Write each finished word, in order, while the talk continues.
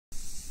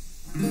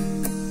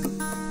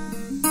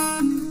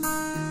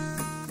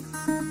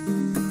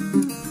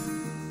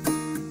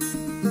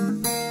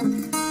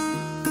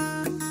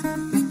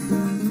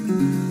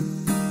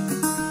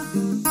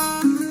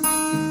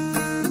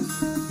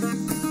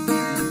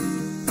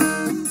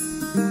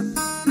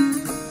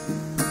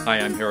Hi,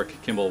 I'm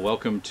Eric Kimball.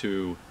 Welcome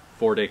to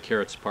 4-Day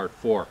Carrots Part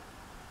 4.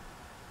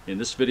 In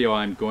this video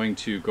I'm going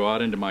to go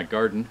out into my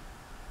garden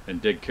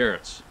and dig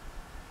carrots.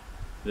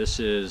 This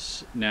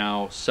is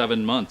now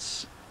 7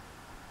 months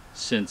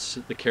since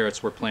the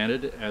carrots were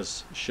planted,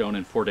 as shown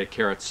in 4-Day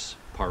Carrots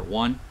Part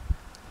 1.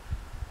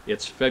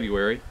 It's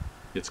February,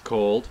 it's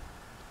cold,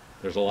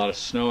 there's a lot of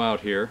snow out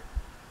here,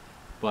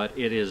 but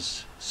it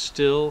is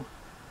still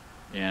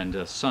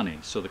and sunny,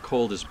 so the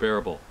cold is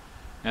bearable.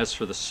 As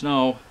for the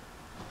snow,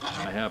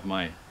 I have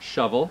my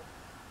shovel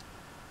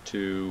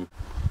to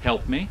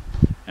help me,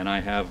 and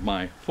I have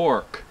my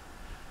fork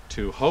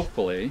to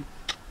hopefully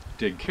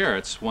dig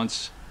carrots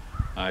once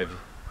I've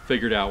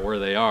figured out where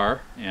they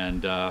are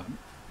and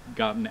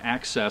gotten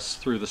access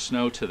through the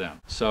snow to them.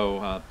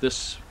 So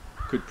this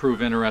could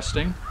prove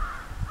interesting,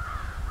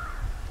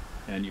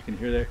 and you can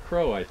hear that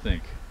crow, I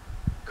think.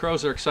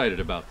 Crows are excited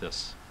about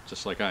this,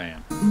 just like I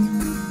am.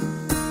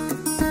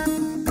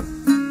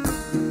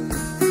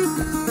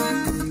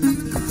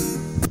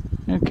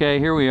 Okay,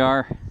 here we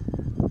are.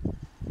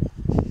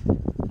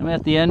 I'm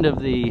at the end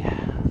of the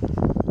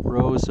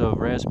rows of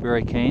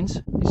raspberry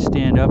canes. You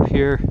stand up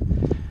here,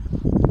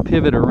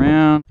 pivot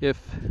around. If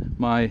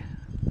my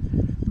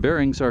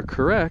bearings are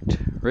correct,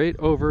 right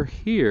over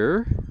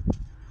here,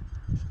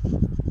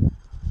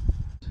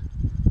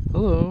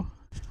 hello,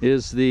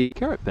 is the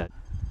carrot bed.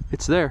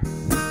 It's there.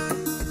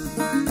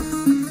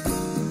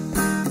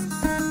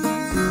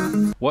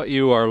 What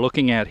you are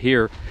looking at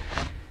here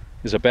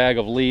is a bag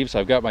of leaves.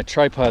 I've got my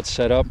tripod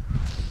set up.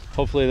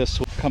 Hopefully this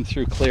will come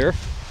through clear.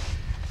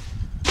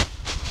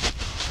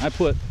 I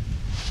put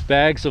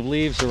bags of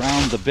leaves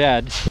around the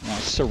bed. I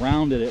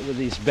surrounded it with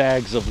these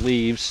bags of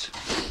leaves,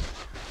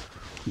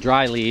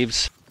 dry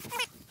leaves.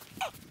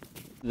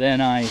 Then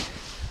I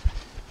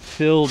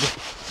filled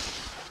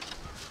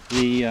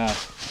the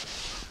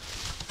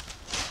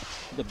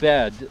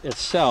bed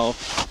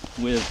itself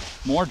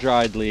with more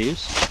dried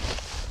leaves,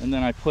 and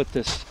then I put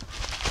this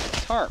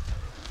tarp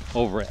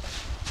over it.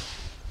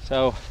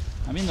 So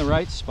I'm in the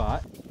right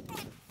spot.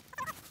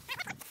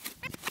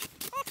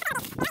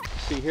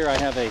 See, here I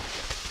have a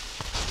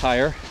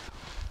tire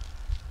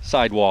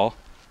sidewall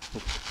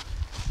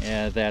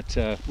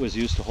that was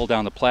used to hold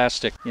down the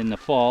plastic in the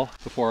fall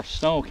before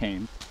snow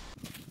came.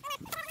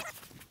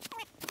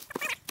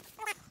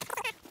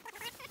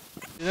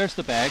 There's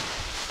the bag.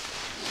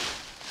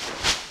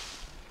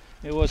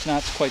 It was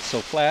not quite so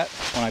flat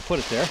when I put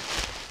it there.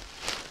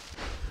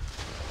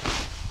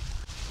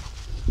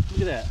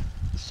 Look at that.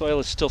 The soil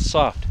is still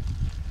soft,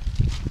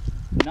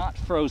 not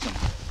frozen.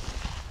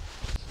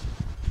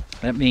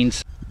 That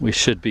means we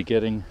should be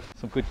getting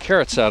some good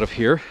carrots out of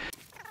here.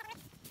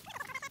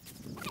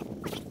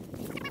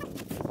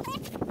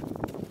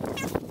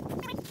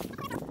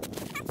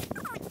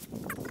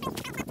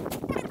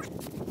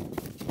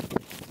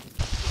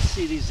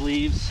 See, these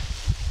leaves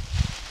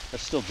are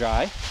still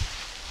dry.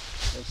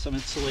 They have some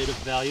insulative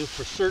value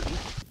for certain.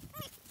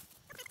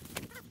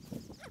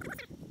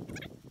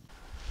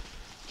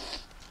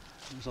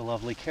 There's a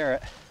lovely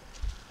carrot.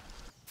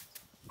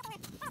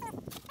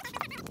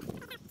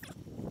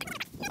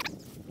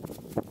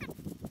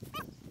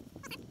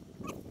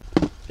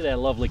 Look at that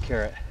lovely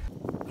carrot.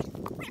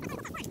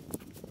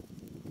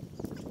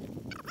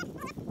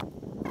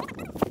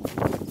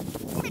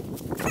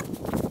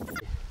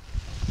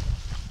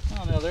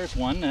 Oh, now there's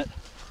one that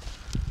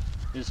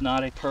is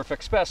not a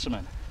perfect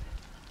specimen.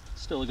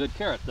 Still a good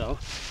carrot though.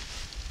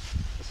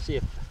 Let's see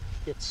if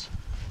its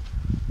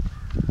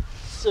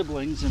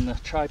siblings in the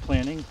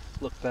tri-planting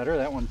look better.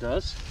 That one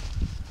does.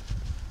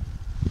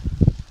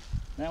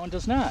 That one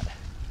does not.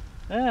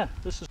 Yeah,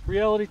 this is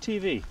reality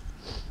TV.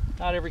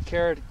 Not every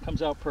carrot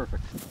comes out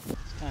perfect.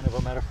 It's kind of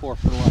a metaphor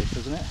for life,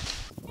 isn't it?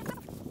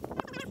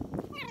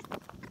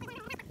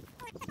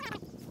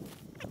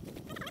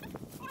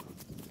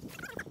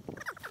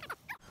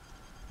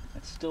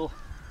 It's still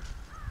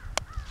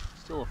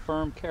a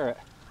firm carrot.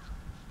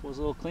 If it was a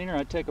little cleaner,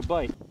 I'd take a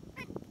bite.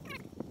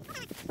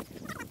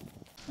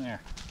 There.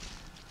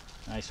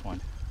 Nice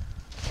one.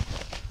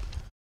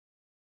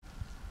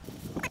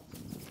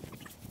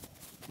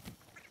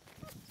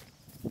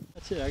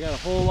 That's it. I got a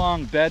whole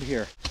long bed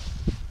here,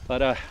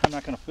 but I'm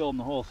not going to film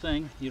the whole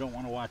thing. You don't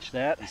want to watch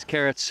that. These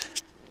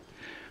carrots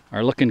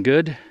are looking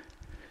good.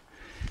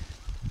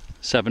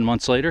 7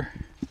 months later.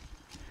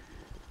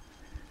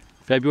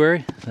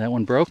 February, that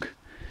one broke.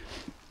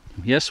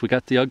 Yes, we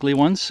got the ugly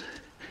ones,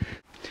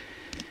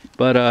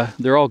 but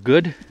they're all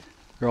good.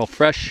 They're all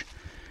fresh.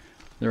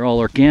 They're all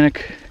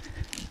organic.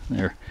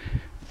 They're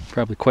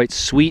probably quite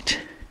sweet.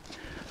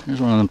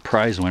 There's one of them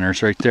prize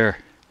winners right there.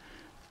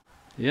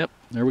 Yep,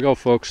 there we go,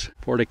 folks.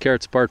 4-Day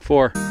Carrots Part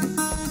 4.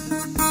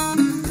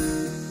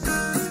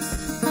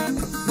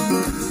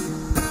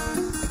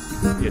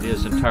 It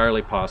is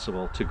entirely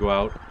possible to go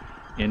out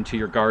into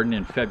your garden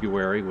in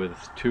February with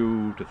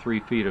 2 to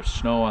 3 feet of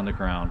snow on the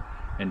ground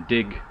and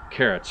dig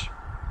carrots,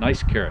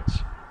 nice carrots,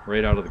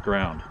 right out of the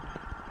ground.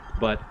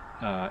 But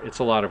it's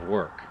a lot of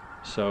work.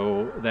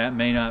 So that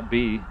may not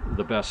be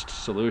the best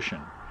solution.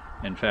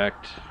 In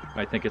fact,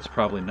 I think it's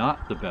probably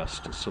not the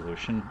best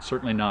solution,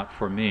 certainly not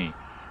for me.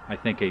 I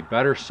think a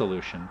better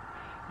solution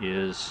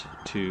is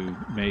to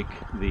make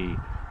the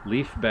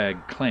leaf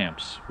bag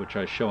clamps, which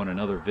I show in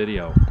another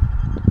video.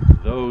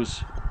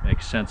 Those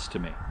make sense to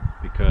me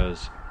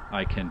because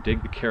I can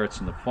dig the carrots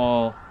in the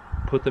fall,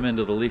 put them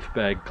into the leaf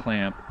bag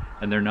clamp,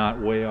 and they're not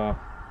way off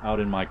out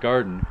in my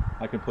garden.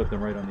 I can put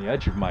them right on the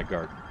edge of my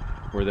garden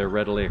where they're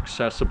readily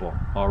accessible,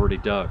 already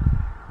dug.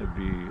 It would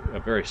be a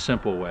very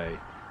simple way,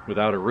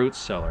 without a root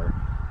cellar,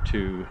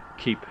 to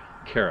keep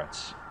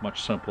carrots.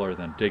 Much simpler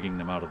than digging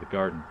them out of the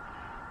garden.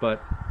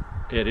 But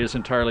it is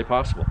entirely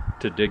possible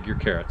to dig your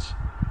carrots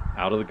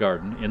out of the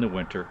garden in the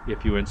winter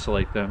if you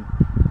insulate them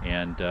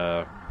and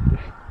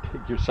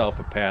dig yourself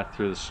a path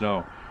through the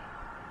snow.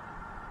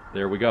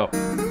 There we go.